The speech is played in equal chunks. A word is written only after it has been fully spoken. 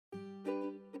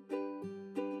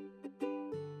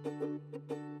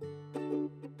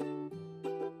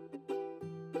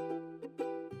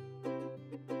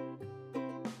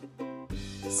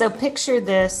So picture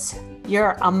this,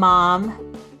 you're a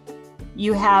mom,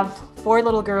 you have four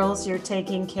little girls you're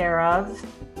taking care of,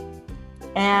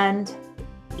 and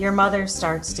your mother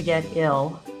starts to get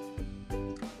ill.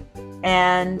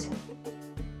 And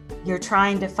you're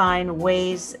trying to find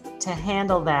ways to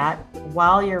handle that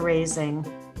while you're raising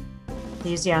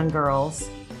these young girls.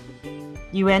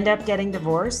 You end up getting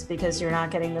divorced because you're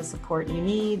not getting the support you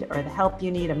need or the help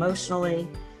you need emotionally.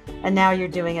 And now you're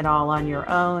doing it all on your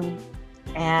own.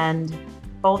 And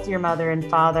both your mother and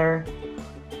father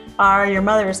your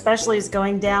mother especially is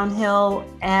going downhill,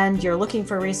 and you're looking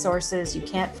for resources. You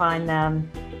can't find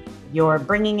them. You're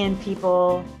bringing in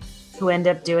people who end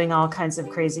up doing all kinds of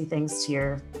crazy things to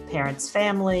your parents'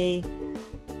 family.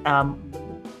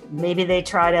 Maybe they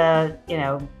try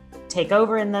to, take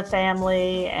over in the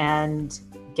family and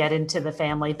get into the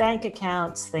family bank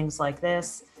accounts, things like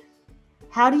this.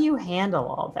 How do you handle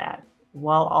all that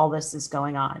while all this is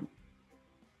going on?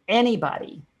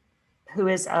 Anybody who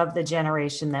is of the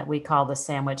generation that we call the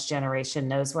sandwich generation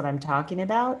knows what I'm talking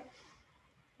about.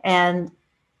 And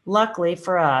luckily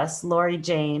for us, Lori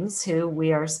James, who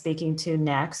we are speaking to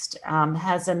next,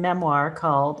 has a memoir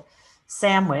called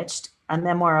Sandwiched, a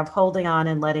memoir of holding on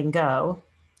and letting go.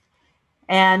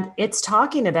 And it's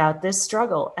talking about this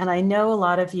struggle. And I know a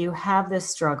lot of you have this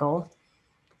struggle,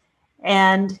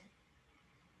 and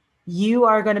you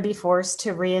are going to be forced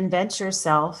to reinvent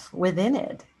yourself within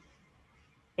it.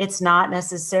 It's not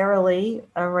necessarily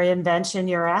a reinvention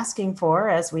you're asking for.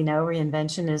 As we know,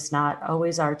 reinvention is not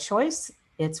always our choice.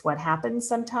 It's what happens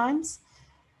sometimes,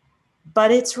 but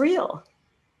it's real.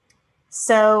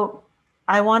 So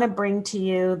I want to bring to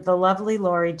you the lovely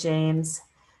Lori James.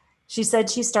 She said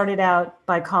she started out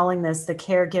by calling this the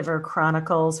Caregiver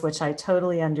Chronicles, which I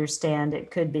totally understand it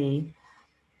could be.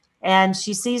 And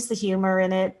she sees the humor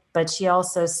in it, but she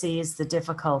also sees the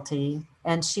difficulty.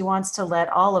 And she wants to let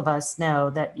all of us know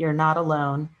that you're not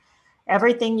alone.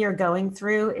 Everything you're going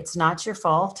through, it's not your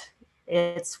fault.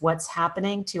 It's what's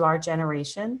happening to our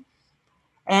generation.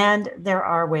 And there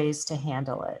are ways to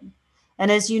handle it.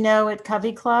 And as you know, at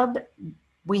Covey Club,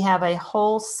 we have a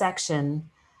whole section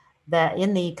that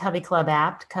in the Covey Club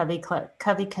app,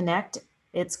 Covey Connect,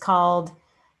 it's called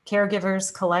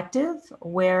Caregivers Collective,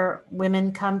 where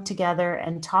women come together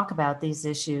and talk about these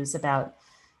issues, about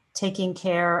taking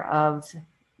care of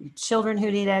children who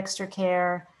need extra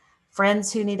care,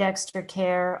 friends who need extra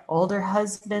care, older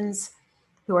husbands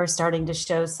who are starting to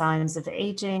show signs of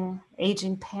aging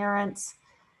parents.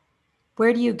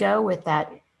 Where do you go with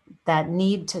that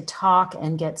need to talk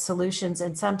and get solutions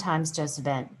and sometimes just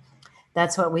vent?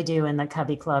 That's what we do in the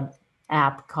Covey Club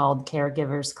app called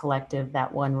Caregivers Collective,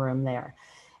 that one room there.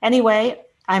 Anyway,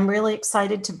 I'm really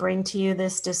excited to bring to you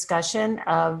this discussion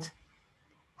of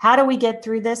how do we get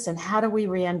through this and how do we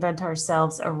reinvent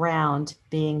ourselves around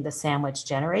being the sandwich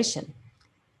generation.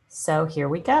 So here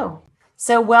we go.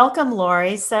 So welcome,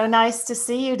 Lori. So nice to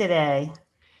see you today.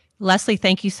 Leslie,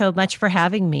 thank you so much for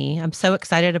having me. I'm so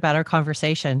excited about our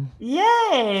conversation.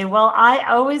 Yay. Well, I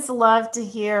always love to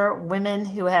hear women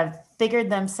who have figured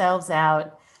themselves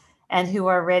out and who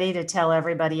are ready to tell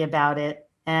everybody about it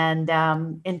and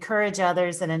encourage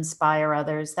others and inspire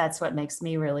others. That's what makes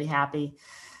me really happy.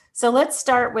 So let's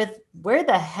start with, where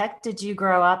the heck did you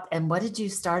grow up and what did you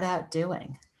start out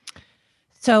doing?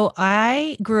 So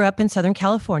I grew up in Southern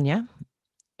California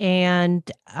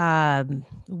and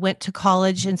went to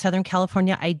college in Southern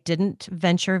California. I didn't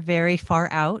venture very far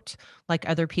out like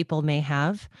other people may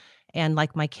have and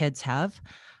like my kids have.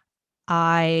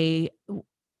 I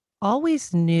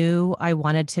always knew I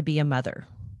wanted to be a mother.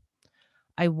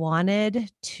 I wanted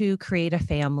to create a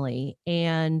family.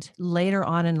 And later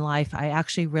on in life, I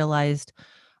actually realized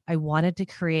I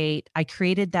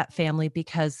created that family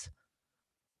because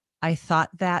I thought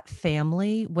that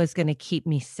family was going to keep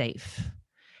me safe.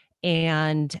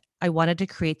 And I wanted to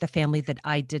create the family that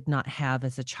I did not have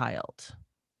as a child.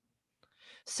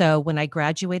 So when I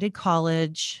graduated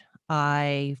college,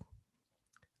 I've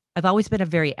always been a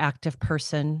very active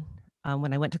person.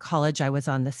 When I went to college, I was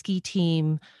on the ski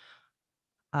team.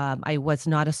 I was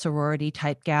not a sorority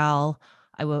type gal.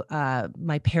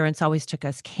 My parents always took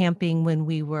us camping when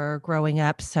we were growing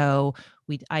up. So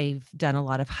I've done a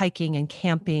lot of hiking and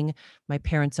camping. My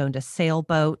parents owned a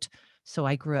sailboat. So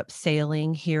I grew up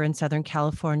sailing here in Southern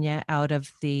California out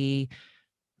of the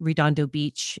Redondo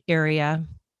Beach area.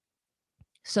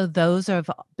 So those have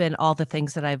been all the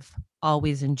things that I've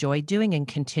always enjoyed doing and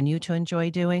continue to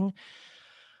enjoy doing.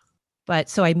 But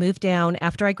so I moved down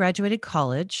after I graduated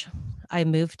college. I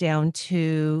moved down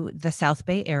to the South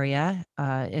Bay area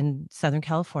in Southern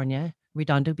California,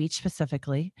 Redondo Beach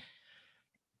specifically.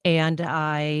 And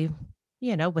I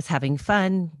was having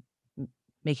fun,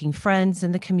 making friends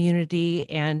in the community,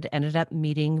 and ended up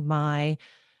meeting my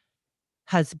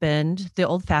husband the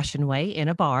old-fashioned way in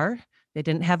a bar. They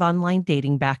didn't have online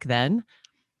dating back then.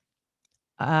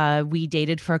 We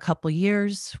dated for a couple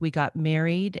years, we got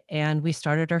married, and we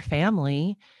started our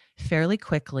family fairly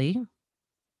quickly.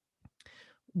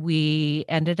 We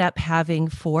ended up having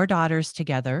 4 daughters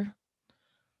together.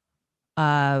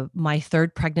 My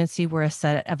 3rd pregnancy were a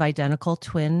set of identical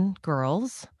twin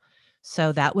girls,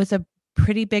 so that was a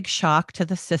pretty big shock to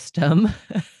the system.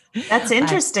 That's I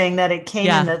interesting that it came in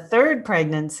Yeah, the third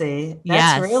pregnancy.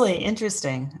 That's yes. really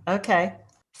interesting. Okay.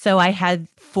 So I had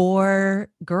 4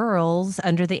 girls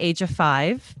under the age of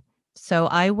 5. So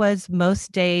I was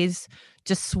most days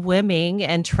just swimming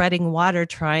and treading water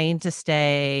trying to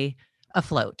stay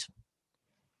afloat.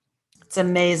 It's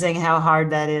amazing how hard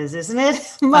that is, isn't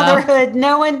it? Oh, Motherhood,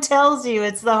 no one tells you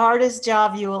it's the hardest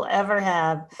job you will ever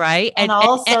have right? and And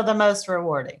also the most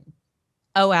rewarding.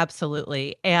 oh,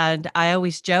 absolutely. And I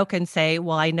always joke and say,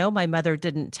 well, I know my mother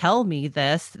didn't tell me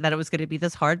this, that it was going to be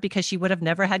this hard because she would have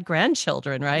never had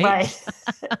grandchildren, right? Right.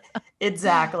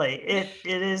 Exactly. It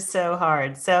is so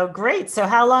hard. So great. So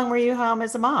how long were you home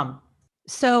as a mom?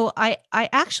 So I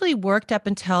actually worked up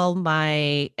until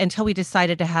we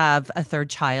decided to have a 3rd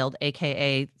child,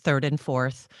 aka 3rd and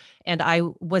 4th, and I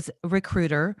was a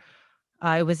recruiter.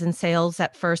 I was in sales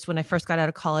at first when I first got out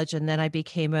of college, and then I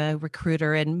became a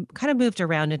recruiter and kind of moved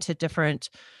around into different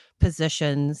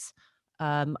positions.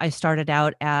 I started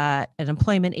out at an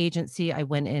employment agency. I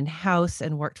went in-house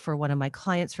and worked for one of my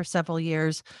clients for several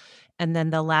years. And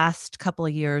then the last couple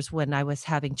of years when I was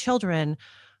having children,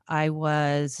 I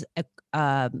was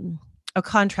a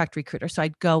contract recruiter. So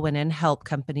I'd go in and help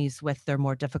companies with their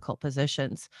more difficult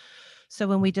positions. So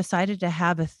when we decided to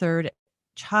have a 3rd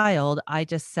child, I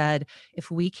just said, if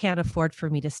we can't afford for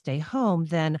me to stay home,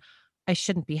 then I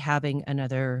shouldn't be having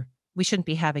another, we shouldn't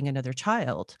be having another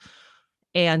child.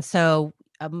 And so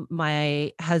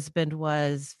my husband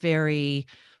was very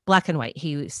black and white.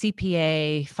 He was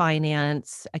CPA,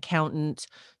 finance, accountant.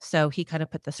 So he kind of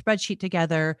put the spreadsheet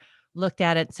together, looked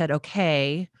at it, and said,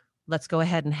 okay, let's go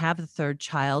ahead and have the 3rd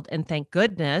child. And thank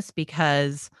goodness,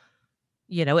 because,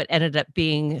 it ended up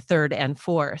being 3rd and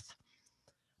 4th.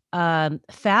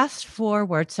 Fast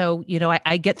forward. So,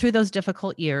 I get through those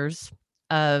difficult years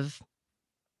of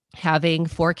having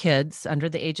 4 kids under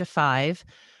the age of 5.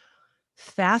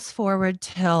 Fast forward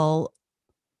till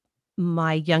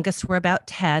my youngest were about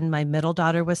 10, my middle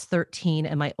daughter was 13,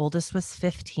 and my oldest was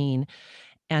 15,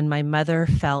 and my mother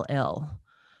fell ill.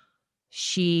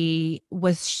 She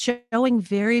was showing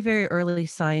very, very early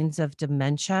signs of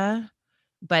dementia,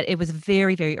 but it was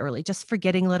very, very early, just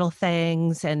forgetting little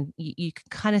things, and you could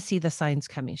kinda see the signs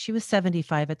coming. She was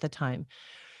 75 at the time.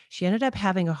 She ended up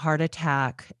having a heart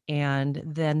attack, and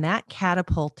then that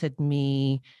catapulted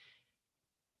me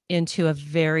into a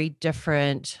very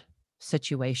different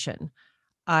situation.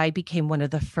 I became one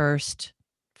of the first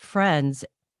friends,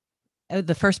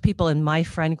 the first people in my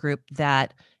friend group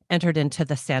that entered into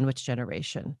the sandwich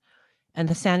generation. And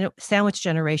the sandwich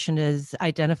generation is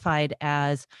identified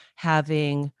as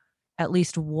having at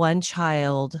least one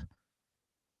child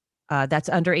that's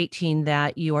under 18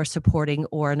 that you are supporting,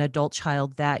 or an adult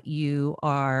child that you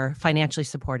are financially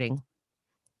supporting.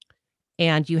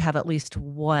 And you have at least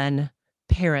one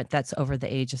parent that's over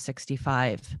the age of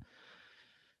 65.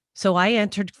 So I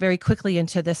entered very quickly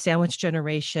into the sandwich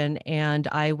generation, and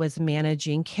I was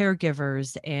managing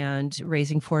caregivers and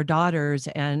raising 4 daughters.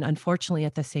 And unfortunately,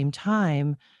 at the same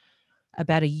time,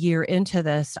 about a year into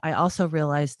this, I also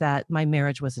realized that my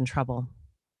marriage was in trouble.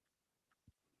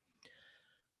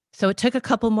 So it took a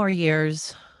couple more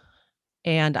years,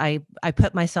 and I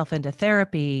put myself into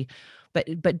therapy,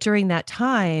 but during that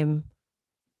time,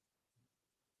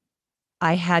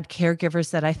 I had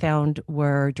caregivers that I found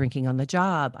were drinking on the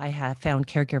job. I had found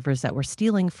caregivers that were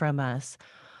stealing from us.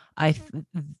 I th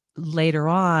Later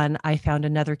on, I found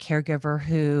another caregiver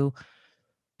who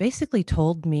basically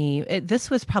told me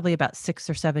this was probably about 6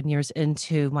 or 7 years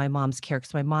into my mom's care,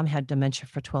 because my mom had dementia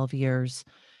for 12 years,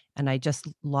 and I just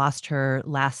lost her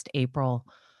last April.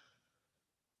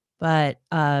 But,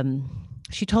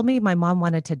 she told me my mom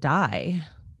wanted to die,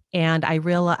 and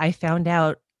I found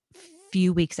out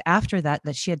few weeks after that,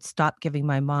 that she had stopped giving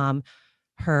my mom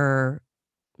her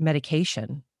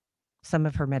medication, some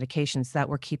of her medications that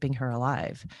were keeping her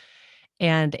alive.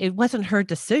 And it wasn't her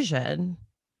decision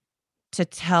to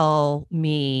tell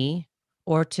me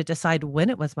or to decide when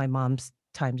it was my mom's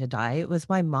time to die. It was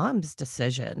my mom's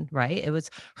decision, right? It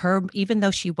was her, even though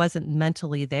she wasn't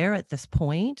mentally there at this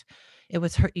point, it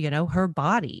was her, her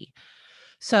body.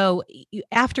 So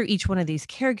after each one of these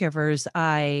caregivers,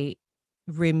 I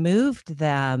removed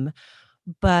them,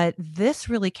 but this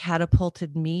really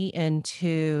catapulted me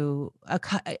into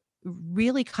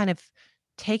really kind of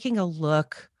taking a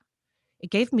look.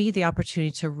 It gave me the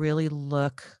opportunity to really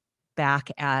look back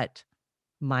at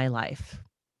my life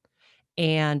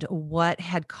and what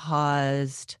had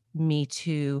caused me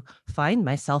to find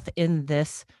myself in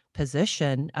this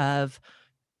position of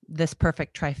this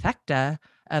perfect trifecta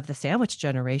of the sandwich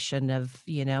generation of,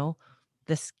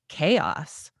 this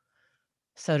chaos,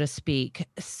 so to speak.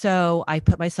 So I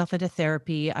put myself into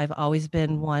therapy. I've always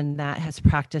been one that has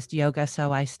practiced yoga,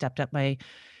 so I stepped up my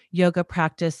yoga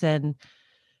practice, and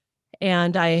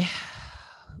I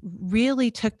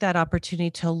really took that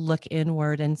opportunity to look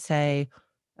inward and say,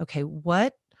 okay,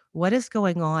 what is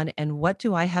going on and what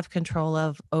do I have control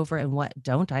of over and what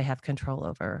don't I have control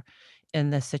over in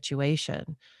this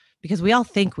situation? Because we all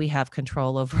think we have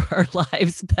control over our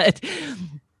lives, but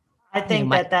I think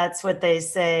my that that's what they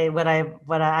say. What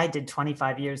I did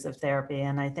 25 years of therapy,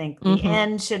 and I think the mhm.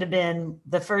 end should have been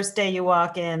the first day you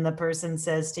walk in, the person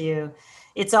says to you,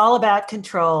 "It's all about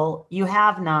control. You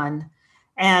have none."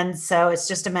 And so it's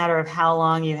just a matter of how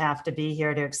long you have to be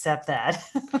here to accept that.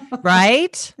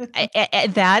 Right?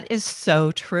 That is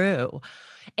so true.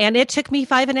 And it took me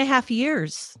 5.5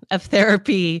 years of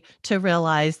therapy to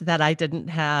realize that I didn't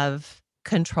have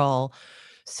control.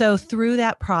 So through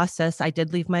that process, I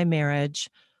did leave my marriage.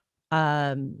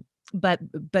 Um, but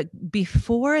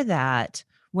before that,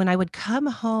 when I would come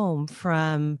home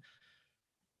from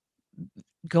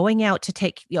going out to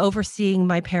take overseeing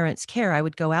my parents' care, I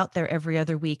would go out there every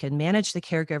other week and manage the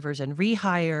caregivers and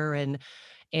rehire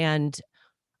and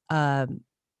um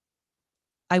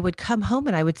I would come home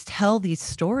and I would tell these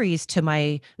stories to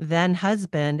my then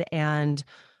husband and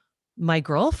my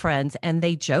girlfriends, and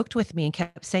they joked with me and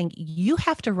kept saying, "You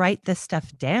have to write this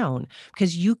stuff down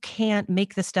because you can't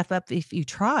make this stuff up if you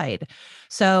tried."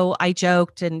 So I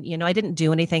joked and, I didn't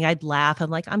do anything. I'd laugh. I'm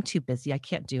like, "I'm too busy. I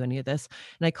can't do any of this."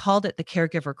 And I called it the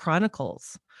Caregiver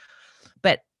Chronicles.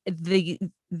 But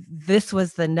this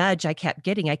was the nudge I kept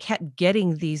getting. I kept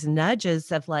getting these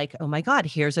nudges of like, "Oh my God,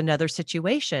 here's another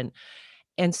situation."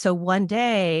 And so one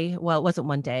day, well, it wasn't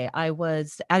one day, I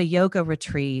was at a yoga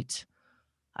retreat.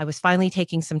 I was finally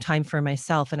taking some time for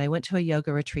myself, and I went to a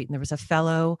yoga retreat, and there was a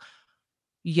fellow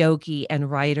yogi and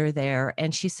writer there,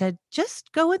 and she said,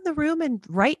 "Just go in the room and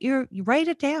write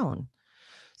it down."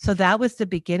 So that was the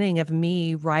beginning of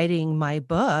me writing my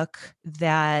book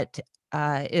that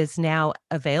is now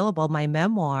available, my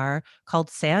memoir called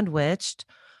Sandwiched,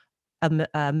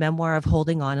 a memoir of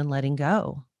holding on and letting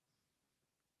go.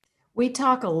 We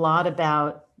talk a lot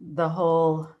about the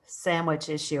whole sandwich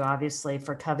issue, obviously,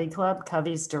 for Covey Club.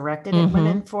 Covey's directed at Mhm.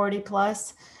 women 40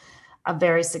 plus,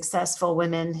 very successful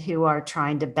women who are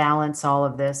trying to balance all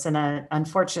of this. And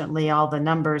unfortunately, all the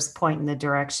numbers point in the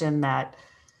direction that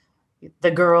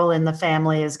the girl in the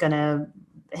family is going to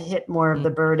hit more of Mm. the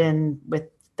burden with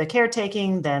the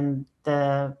caretaking than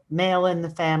the male in the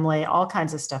family, all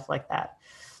kinds of stuff like that.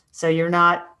 So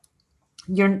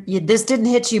this didn't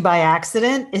hit you by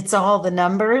accident. It's all the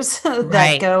numbers that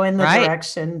Right, go in the right.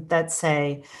 direction that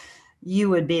say you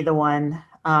would be the one,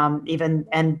 even,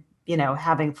 and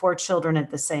having four children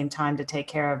at the same time to take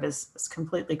care of is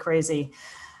completely crazy.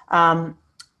 Um,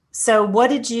 so what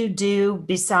did you do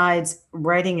besides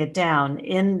writing it down?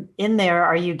 In there,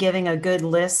 are you giving a good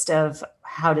list of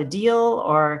how to deal,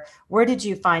 or where did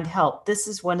you find help? This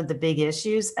is one of the big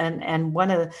issues, and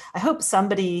I hope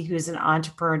somebody who's an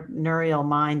entrepreneurial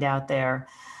mind out there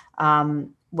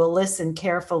will listen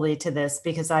carefully to this,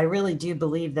 because I really do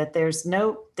believe that there's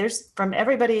from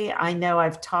everybody I know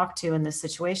I've talked to in this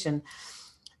situation,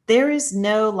 there is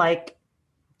no like,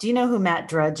 do you know who Matt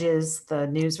Drudge is, the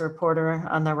news reporter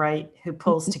on the right who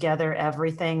pulls together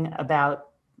everything about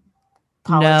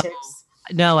No, politics?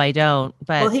 no, I don't,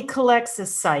 Well, but he collects a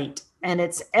site, and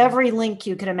it's every link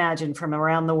you could imagine from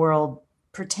around the world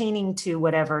pertaining to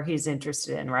whatever he's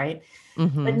interested in, right? But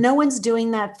mhm, no one's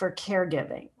doing that for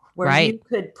caregiving, where right. you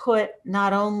could put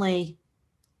not only,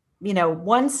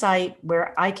 one site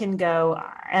where I can go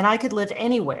and I could live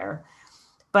anywhere,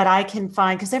 but I can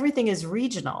find, because everything is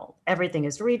regional. Everything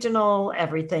is regional.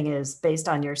 Everything is based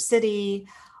on your city.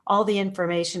 All the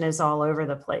information is all over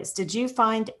the place. Did you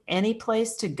find any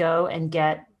place to go and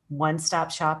get one-stop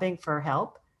shopping for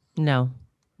help? No.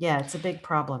 Yeah, it's a big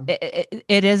problem.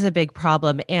 It is a big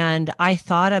problem, and I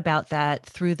thought about that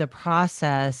through the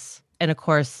process and, of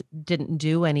course, didn't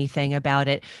do anything about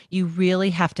it. You really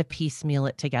have to piecemeal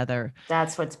it together.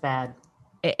 That's what's bad.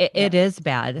 It Yep. is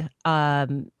bad,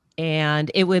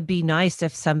 and it would be nice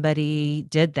if somebody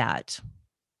did that.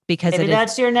 because Maybe it is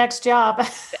that's your next job.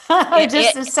 I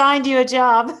just it assigned you a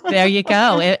job. there you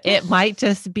go. It might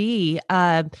just be.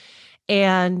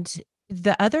 And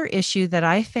the other issue that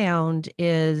I found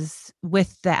is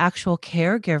with the actual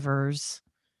caregivers,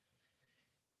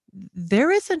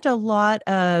 there isn't a lot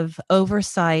of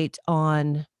oversight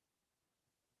on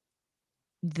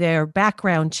their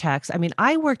background checks. I mean,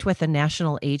 I worked with a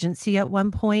national agency at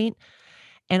one point,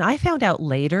 and I found out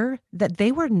later that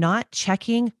they were not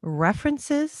checking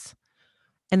references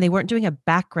and they weren't doing a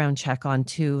background check on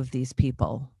two of these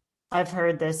people. I've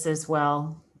heard this as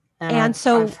well. And And I've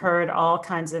so, heard all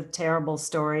kinds of terrible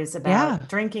stories yeah. about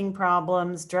drinking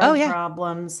problems, Oh, drug yeah.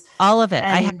 problems, All of it.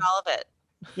 I had and all of it.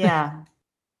 yeah.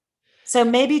 So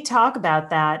maybe talk about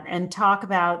that and talk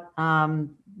about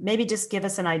maybe just give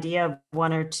us an idea of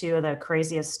one or two of the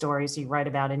craziest stories you write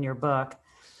about in your book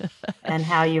and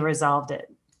how you resolved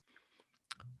it.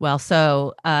 Well,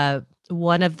 so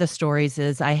one of the stories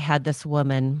is I had this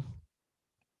woman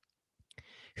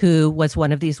who was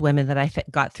one of these women that I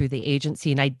got through the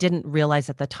agency, and I didn't realize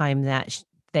at the time that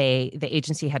the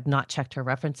agency had not checked her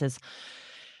references.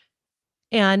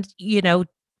 And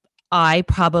I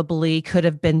probably could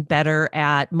have been better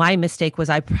at my mistake was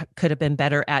could have been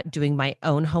better at doing my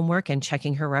own homework and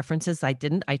checking her references. I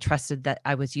didn't. I trusted that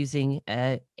I was using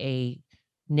a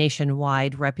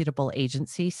nationwide reputable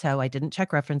agency, so I didn't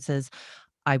check references.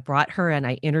 I brought her and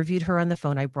I interviewed her on the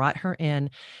phone. I brought her in,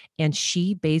 and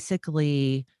she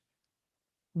basically,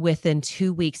 within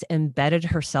 2 weeks, embedded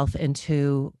herself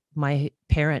into my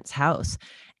parents' house.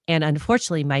 And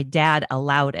unfortunately, my dad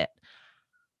allowed it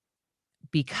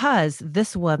because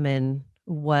this woman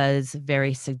was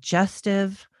very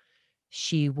suggestive.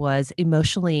 She was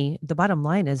emotionally, the bottom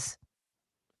line is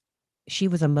she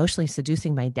was emotionally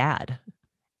seducing my dad.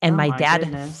 And Oh my my dad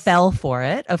goodness. fell for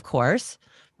it, of course,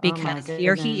 Oh my because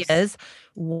here he goodness. is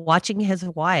watching his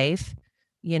wife,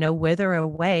 wither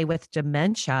away with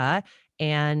dementia.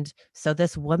 And so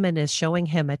this woman is showing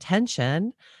him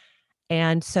attention.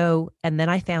 And then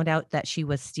I found out that she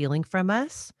was stealing from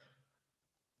us.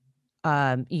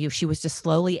 She was just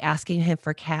slowly asking him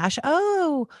for cash.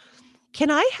 Oh, can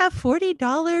I have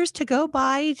 $40 to go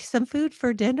buy some food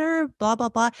for dinner? Blah, blah,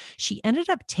 blah. She ended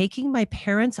up taking my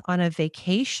parents on a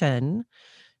vacation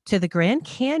to the Grand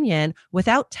Canyon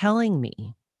without telling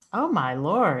me. Oh my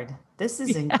Lord. This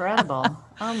is incredible.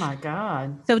 Oh my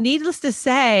God. So, needless to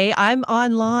say, I'm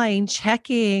online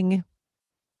checking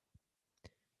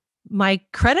my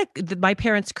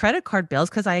parents' credit card bills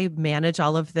because I manage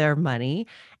all of their money.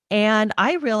 And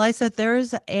I realized that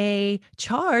there's a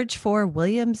charge for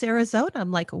Williams, Arizona. I'm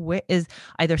like, where is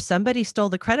either somebody stole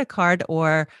the credit card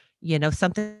or,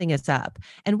 something is up.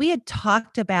 And we had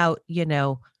talked about,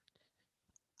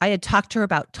 I had talked to her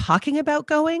about talking about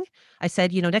going. I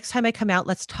said, next time I come out,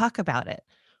 let's talk about it.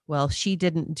 Well, she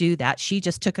didn't do that. She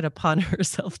just took it upon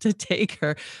herself to take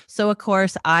her. So, of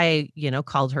course, I,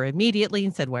 called her immediately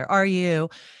and said, "Where are you?"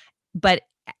 But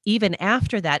even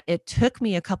after that, it took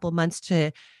me a couple months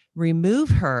to remove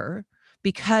her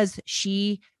because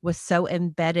she was so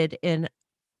embedded in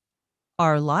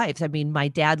our lives. I mean, my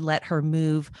dad let her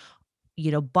move,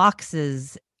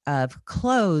 boxes of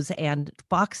clothes and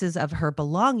boxes of her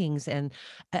belongings and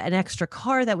an extra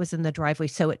car that was in the driveway.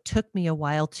 So it took me a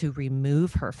while to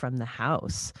remove her from the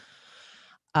house.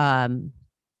 Um,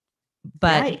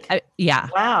 but Yike. yeah,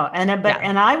 Wow. yeah,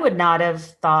 And I would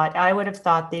have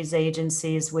thought these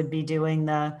agencies would be doing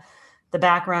the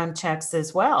background checks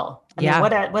as well. I mean,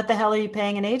 yeah, what the hell are you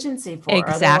paying an agency for?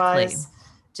 exactly. Otherwise,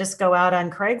 just go out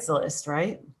on Craigslist,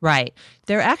 right? Right.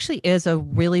 There actually is a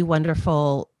really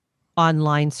wonderful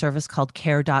online service called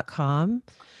care.com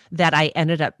that I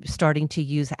ended up starting to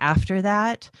use after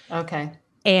that. Okay.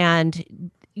 And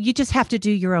you just have to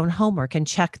do your own homework and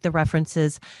check the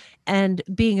references. And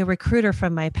being a recruiter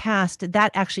from my past,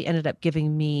 that actually ended up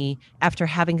giving me, after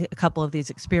having a couple of these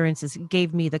experiences,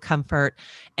 gave me the comfort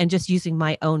and just using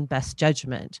my own best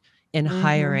judgment in Mm-hmm.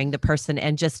 hiring the person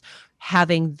and just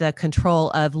having the control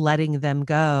of letting them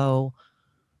go,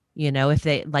 if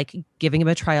they like giving them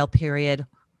a trial period,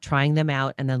 trying them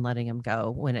out, and then letting them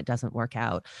go when it doesn't work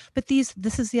out. But this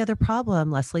is the other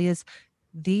problem, Leslie, is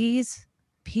these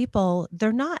people,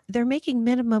 they're making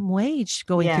minimum wage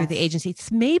going through the Yes. agency. It's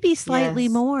maybe slightly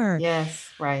Yes. more. Yes.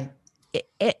 Right.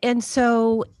 And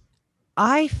so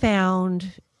I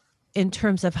found in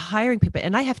terms of hiring people,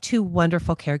 and I have two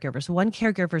wonderful caregivers. One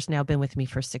caregiver's now been with me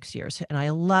for 6 years, and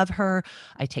I love her.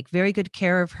 I take very good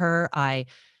care of her. I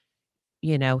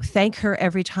thank her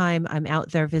every time I'm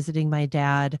out there visiting my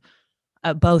dad,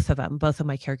 both of them, both of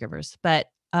my caregivers. But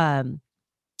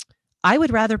I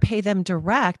would rather pay them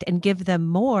direct and give them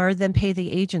more than pay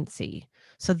the agency.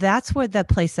 So that's where the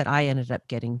place that I ended up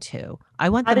getting to. I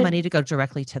want How the did money to go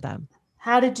directly to them.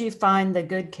 how did you find the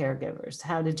good caregivers?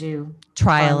 How did you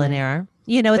Trial find and the error.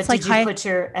 You know, but it's like did you high, put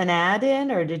an ad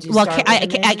in, or did you well, start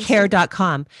with an at agency?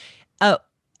 care.com. Oh,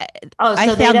 Oh, I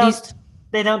so they found don't these.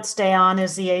 they don't stay on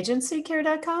as the agency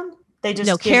care.com? They No,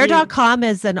 just give you care.com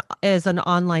is an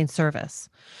online service.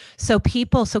 So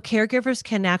caregivers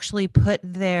can actually put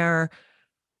their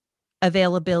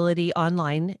availability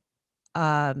online.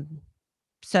 Um,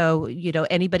 so,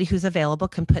 anybody who's available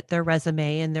can put their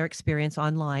resume and their experience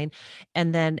online.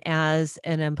 And then as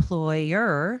an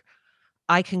employer,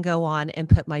 I can go on and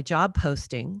put my job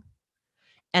posting.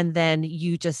 And then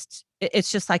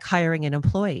it's just like hiring an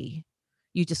employee.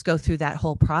 You just go through that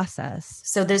whole process.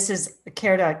 so this is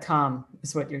care.com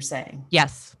is what you're saying.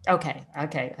 Yes. Okay,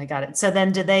 okay, I got it. So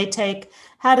then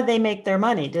how do they make their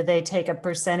money? Do they take a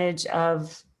percentage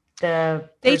of the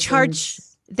They charge person's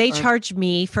they or charge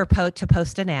me to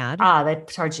post an ad. they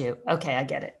charge you. Okay, I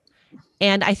get it.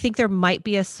 And I think there might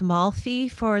be a small fee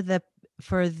for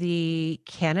the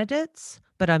candidates,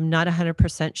 but I'm not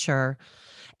 100% sure.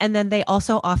 And then they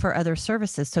also offer other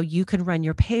services. So you can run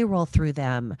your payroll through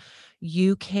them.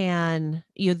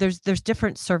 There's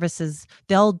different services.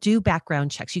 They'll do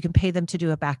background checks. You can pay them to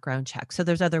do a background check. So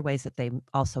there's other ways that they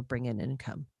also bring in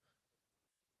income.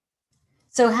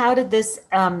 So how did this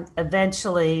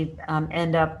eventually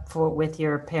end up with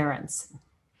your parents?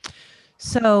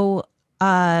 So,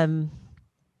 um,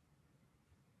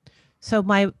 so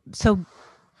my, so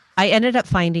I ended up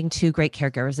finding two great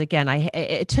caregivers. Again,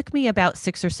 it took me about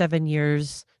 6 or 7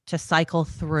 years to cycle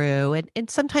through, and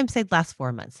sometimes they'd last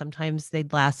 4 months, sometimes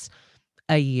they'd last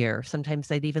a year, sometimes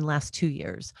they'd even last 2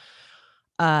 years.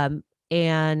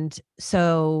 And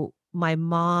so my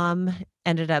mom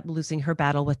ended up losing her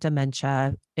battle with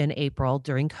dementia in April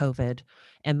during COVID,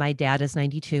 and my dad is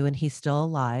 92 and he's still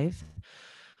alive.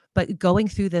 But going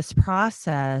through this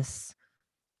process,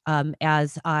 when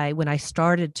I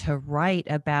started to write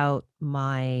about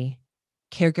my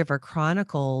caregiver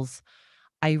chronicles,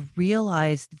 I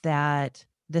realized that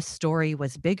this story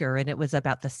was bigger and it was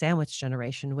about the sandwich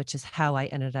generation, which is how I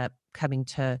ended up coming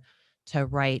to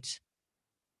write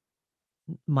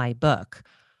my book.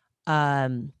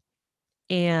 Um,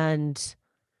 and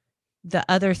the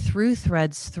other through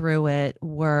threads through it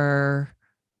were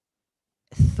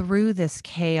through this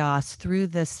chaos, through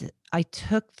this, I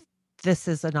took this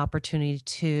as an opportunity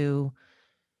to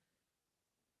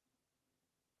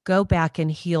go back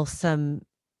and heal some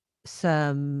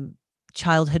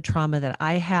childhood trauma that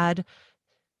I had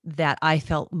that I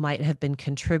felt might have been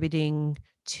contributing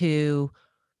to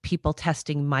people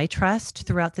testing my trust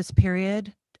throughout this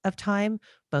period of time,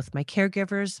 both my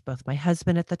caregivers, both my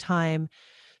husband at the time.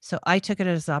 So I took it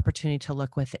as an opportunity to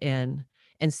look within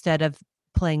instead of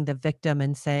playing the victim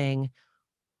and saying,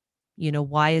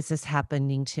 why is this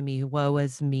happening to me? Woe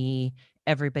is me.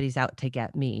 Everybody's out to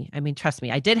get me. I mean, trust me,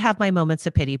 I did have my moments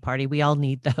of pity party. We all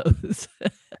need those.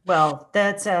 Well,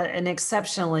 that's it's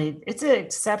an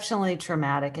exceptionally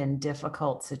traumatic and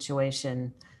difficult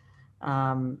situation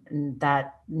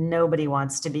that nobody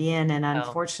wants to be in. And No.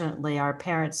 unfortunately, our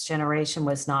parents' generation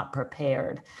was not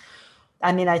prepared.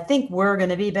 I mean, I think we're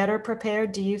going to be better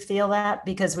prepared. Do you feel that?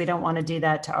 Because we don't want to do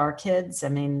that to our kids. I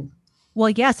mean, Well,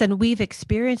 yes, and we've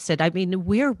experienced it. I mean,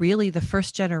 we're really the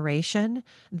first generation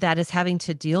that is having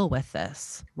to deal with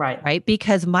this, right. right?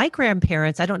 Because my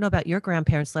grandparents, I don't know about your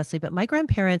grandparents, Leslie, but my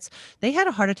grandparents, they had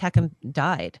a heart attack and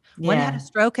died. One had a Yeah.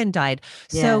 stroke and died.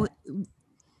 Yeah. So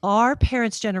our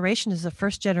parents' generation is the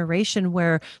first generation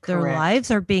where their Correct.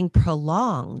 lives are being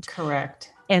prolonged.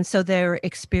 Correct. And so they're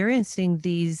experiencing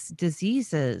these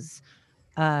diseases.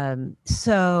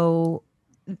 So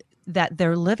that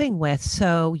they're living with.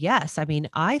 So yes, I mean,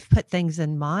 I've put things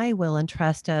in my will and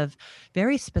trust of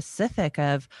very specific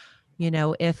of,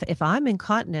 if I'm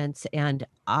incontinence and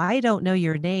I don't know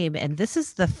your name, and this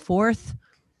is the fourth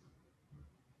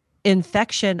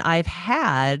infection I've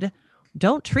had,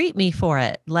 don't treat me for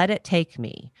it. Let it take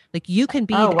me. Like you can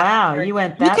be Oh, that, wow. You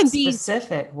went you that can be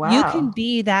specific. you can Wow.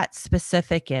 be that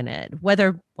specific in it.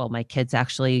 Whether, well, my kids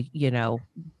actually,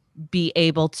 be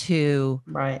able to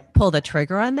Right. pull the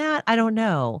trigger on that, I don't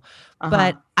know. Uh-huh.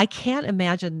 But I can't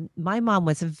imagine. My mom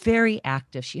was very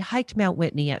active. She hiked Mount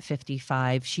Whitney at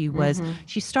 55. Mm-hmm.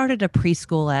 She started a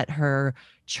preschool at her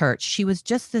church. She was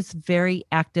just this very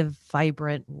active,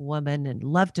 vibrant woman and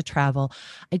loved to travel.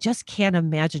 I just can't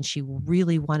imagine she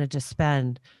really wanted to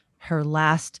spend her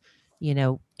last,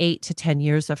 8 to 10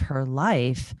 years of her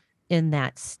life in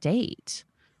that state.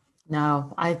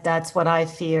 No, that's what I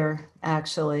fear,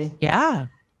 actually. Yeah.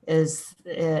 is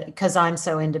because I'm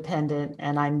so independent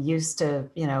and I'm used to,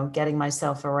 getting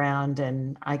myself around,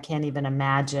 and I can't even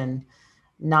imagine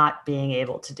not being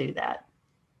able to do that.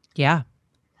 Yeah,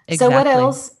 So what exactly.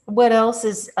 else? What else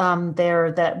is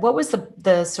there? What was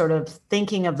the sort of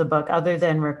thinking of the book other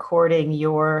than recording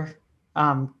your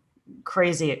um,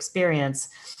 crazy experience?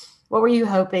 What were you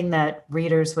hoping that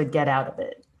readers would get out of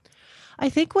it? I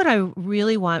think what I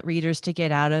really want readers to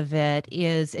get out of it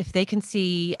is if they can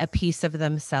see a piece of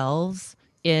themselves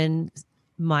in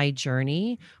my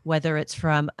journey, whether it's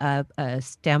from a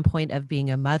standpoint of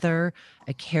being a mother,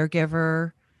 a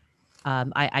caregiver.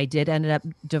 I did end up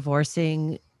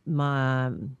divorcing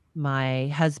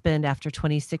my husband after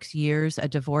 26 years, a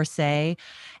divorcee,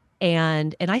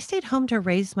 and I stayed home to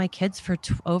raise my kids for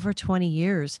over 20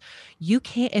 years. You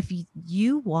can't if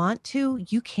you want to,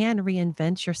 you can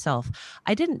reinvent yourself.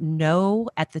 I didn't know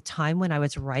at the time when I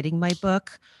was writing my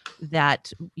book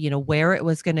that, where it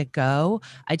was going to go.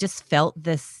 I just felt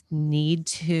this need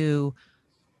to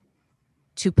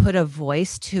put a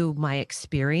voice to my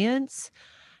experience.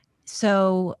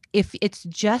 So, if it's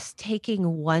just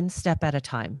taking one step at a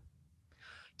time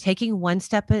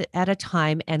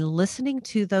and listening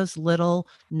to those little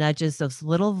nudges, those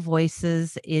little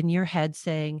voices in your head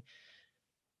saying,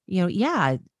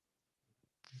 yeah,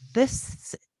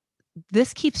 this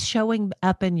this keeps showing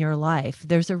up in your life.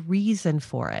 There's a reason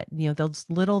for it. Those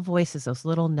little voices, those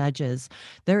little nudges.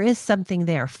 There is something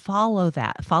there. Follow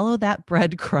that. Follow that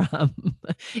breadcrumb.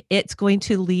 It's going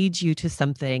to lead you to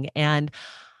something. And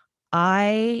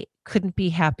I couldn't be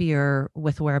happier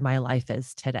with where my life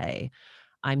is today.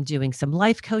 I'm doing some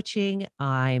life coaching.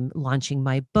 I'm launching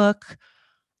my book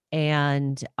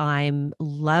and I'm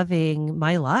loving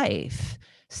my life.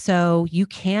 So you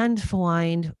can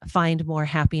find more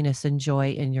happiness and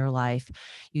joy in your life.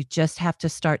 You just have to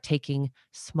start taking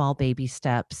small baby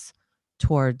steps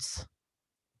towards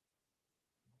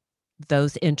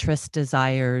those interests,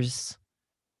 desires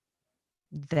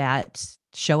that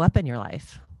show up in your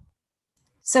life.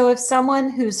 So if someone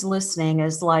who's listening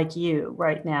is like you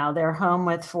right now, they're home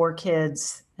with four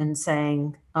kids and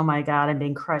saying, "Oh my God, I'm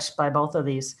being crushed by both of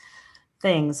these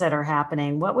things that are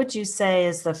happening," what would you say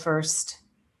is the first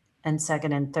and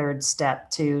second and third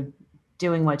step to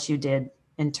doing what you did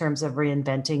in terms of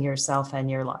reinventing yourself and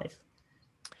your life?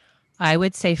 I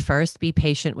would say first, be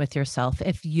patient with yourself.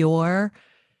 If you're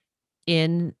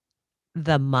in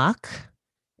the muck,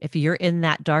 if you're in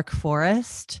that dark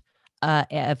forest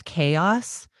of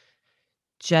chaos,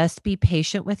 just be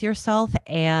patient with yourself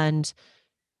and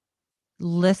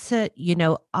listen.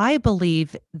 I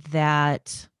believe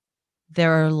that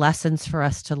there are lessons for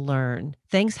us to learn.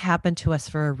 Things happen to us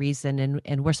for a reason,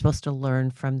 and we're supposed to learn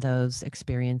from those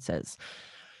experiences.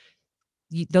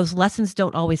 Those lessons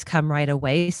don't always come right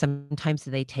away. Sometimes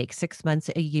they take 6 months,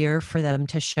 a year for them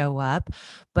to show up.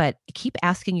 But keep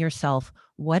asking yourself,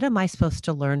 what am I supposed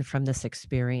to learn from this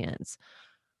experience?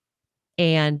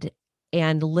 And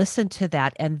listen to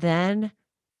that, and then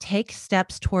take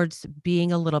steps towards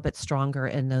being a little bit stronger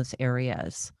in those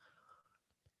areas.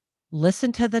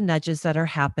 Listen to the nudges that are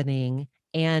happening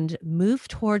and move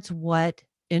towards what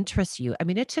interests you. I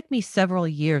mean, it took me several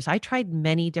years. I tried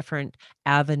many different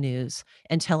avenues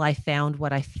until I found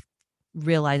what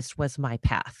realized was my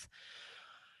path.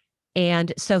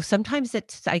 And so sometimes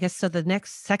I guess, so the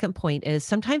next second point is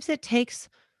sometimes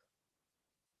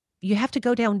you have to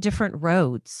go down different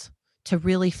roads to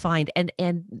really find, and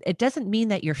it doesn't mean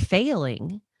that you're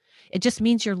failing. It just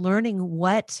means you're learning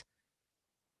what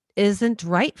isn't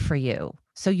right for you.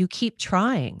 So you keep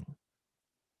trying.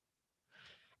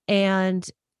 And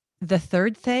the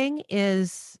third thing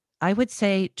is I would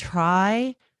say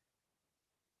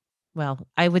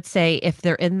if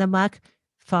they're in the muck,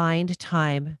 find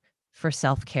time for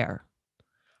self-care.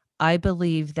 I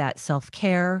believe that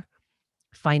self-care,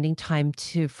 finding time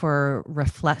for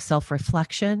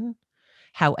self-reflection,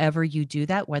 however you do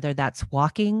that, whether that's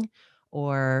walking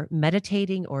or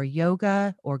meditating or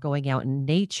yoga or going out in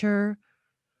nature,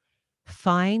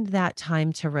 find that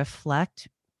time to reflect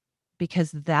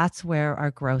because that's where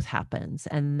our growth happens.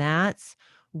 And that's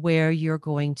where you're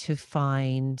going to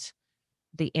find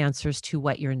the answers to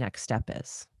what your next step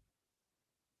is.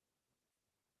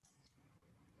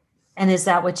 And is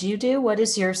that what you do? What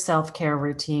is your self-care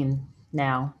routine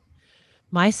now?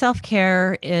 My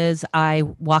self-care is I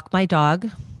walk my dog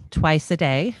twice a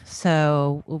day.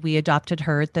 So we adopted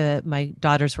her my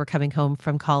daughters were coming home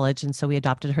from college. And so we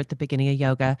adopted her at the beginning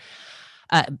of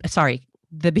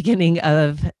the beginning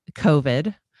of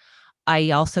COVID.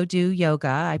 I also do yoga.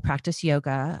 I practice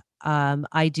yoga.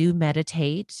 I do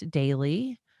meditate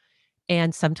daily.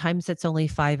 And sometimes it's only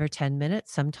 5 or 10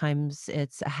 minutes. Sometimes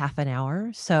it's a half an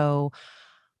hour. So,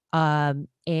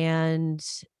 and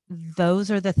those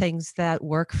are the things that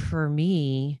work for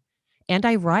me. And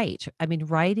I write. I mean,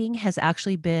 writing has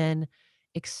actually been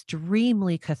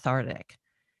extremely cathartic,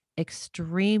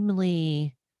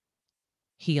 extremely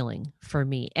healing for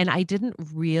me. And I didn't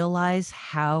realize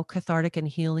how cathartic and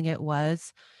healing it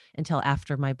was until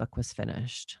after my book was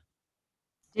finished.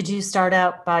 Did you start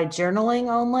out by journaling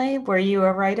only? Were you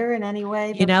a writer in any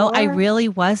way I before? really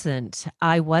wasn't.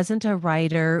 I wasn't a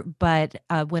writer, but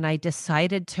when I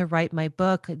decided to write my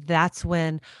book, that's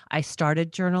when I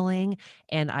started journaling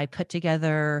and I put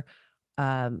together,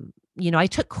 I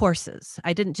took courses.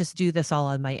 I didn't just do this all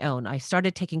on my own. I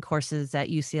started taking courses at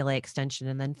UCLA Extension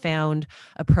and then found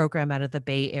a program out of the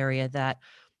Bay Area that,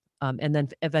 and then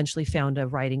eventually found a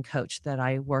writing coach that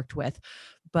I worked with.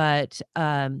 But,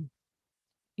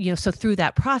 so through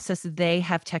that process, they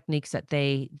have techniques that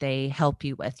they help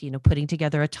you with, putting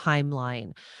together a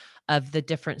timeline of the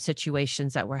different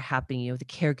situations that were happening, the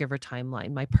caregiver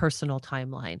timeline, my personal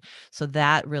timeline. So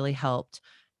that really helped.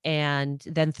 And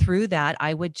then through that,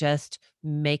 I would just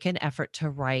make an effort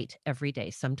to write every day.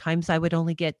 Sometimes I would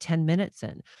only get 10 minutes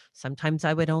in. Sometimes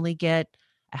I would only get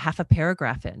a half a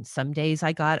paragraph in. Some days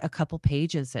I got a couple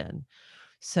pages in.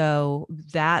 So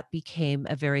that became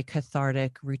a very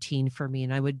cathartic routine for me.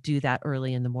 And I would do that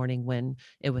early in the morning when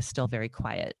it was still very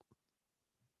quiet.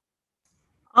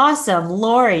 Awesome.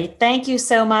 Lori, thank you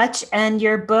so much. And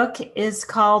your book is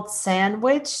called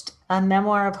Sandwiched, a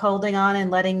memoir of holding on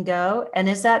and letting go. And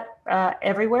is that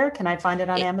everywhere? Can I find it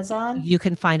on Amazon? You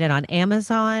can find it on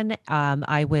Amazon.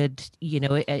 I would,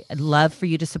 I'd love for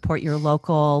you to support your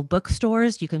local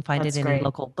bookstores. You can find That's it in great. a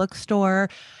local bookstore.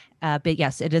 But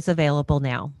yes, it is available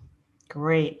now.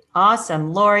 Great.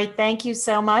 Awesome. Lori, thank you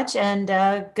so much. And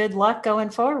good luck going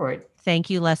forward. Thank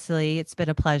you, Leslie. It's been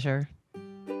a pleasure.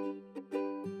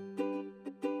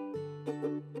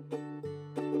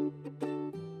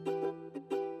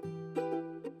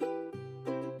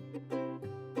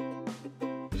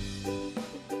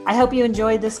 I hope you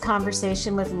enjoyed this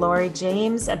conversation with Lori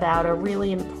James about a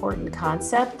really important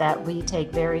concept that we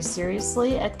take very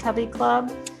seriously at Covey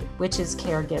Club, which is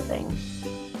caregiving.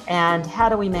 And how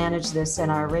do we manage this in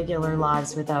our regular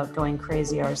lives without going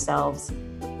crazy ourselves?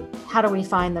 How do we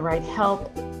find the right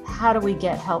help? How do we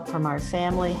get help from our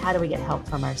family? How do we get help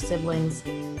from our siblings?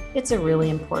 It's a really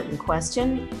important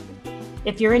question.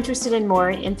 If you're interested in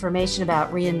more information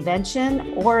about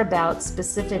reinvention or about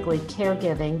specifically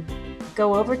caregiving,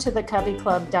 go over to the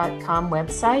coveyclub.com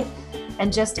website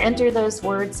and just enter those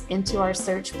words into our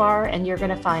search bar, and you're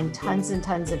going to find tons and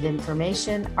tons of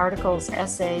information, articles,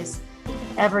 essays,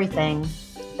 everything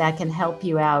that can help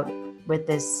you out with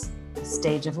this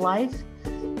stage of life.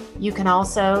 You can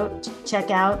also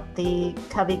check out the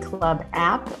Covey Club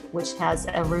app, which has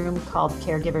a room called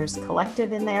Caregivers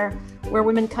Collective in there, where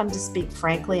women come to speak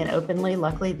frankly and openly.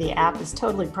 Luckily, the app is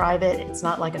totally private. It's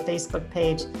not like a Facebook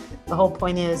page. The whole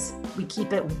point is we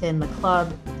keep it within the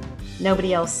club.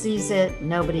 Nobody else sees it.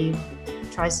 Nobody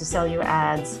tries to sell you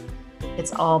ads.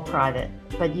 It's all private,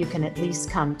 but you can at least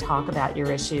come talk about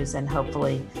your issues and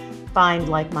hopefully find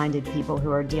like-minded people who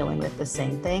are dealing with the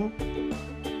same thing.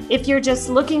 If you're just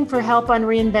looking for help on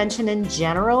reinvention in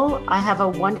general, I have a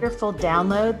wonderful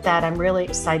download that I'm really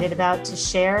excited about to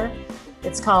share.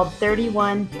 It's called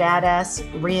 31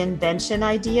 Badass Reinvention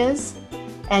Ideas.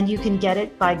 And you can get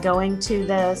it by going to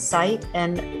the site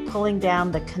and pulling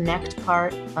down the connect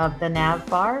part of the nav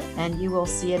bar, and you will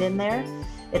see it in there.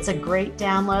 It's a great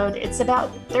download. It's about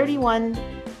 31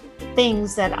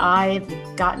 things that I've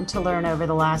gotten to learn over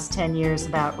the last 10 years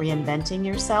about reinventing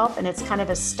yourself. And it's kind of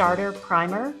a starter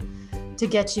primer to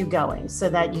get you going so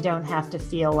that you don't have to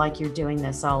feel like you're doing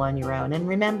this all on your own. And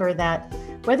remember that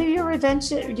whether your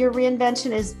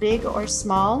reinvention is big or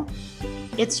small,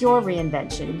 it's your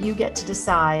reinvention. You get to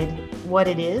decide what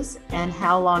it is and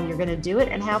how long you're going to do it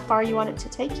and how far you want it to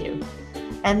take you.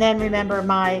 And then remember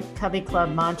my Covey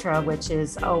Club mantra, which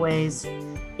is always,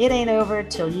 it ain't over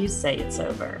till you say it's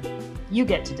over. You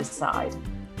get to decide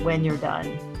when you're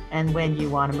done and when you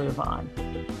want to move on.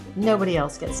 Nobody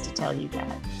else gets to tell you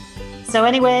that. So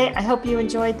anyway, I hope you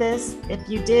enjoyed this. If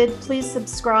you did, please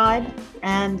subscribe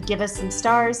and give us some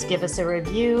stars, give us a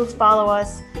review, follow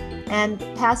us, and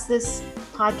pass this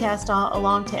podcast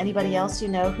along to anybody else you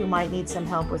know who might need some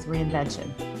help with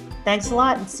reinvention. Thanks a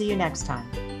lot and see you next time.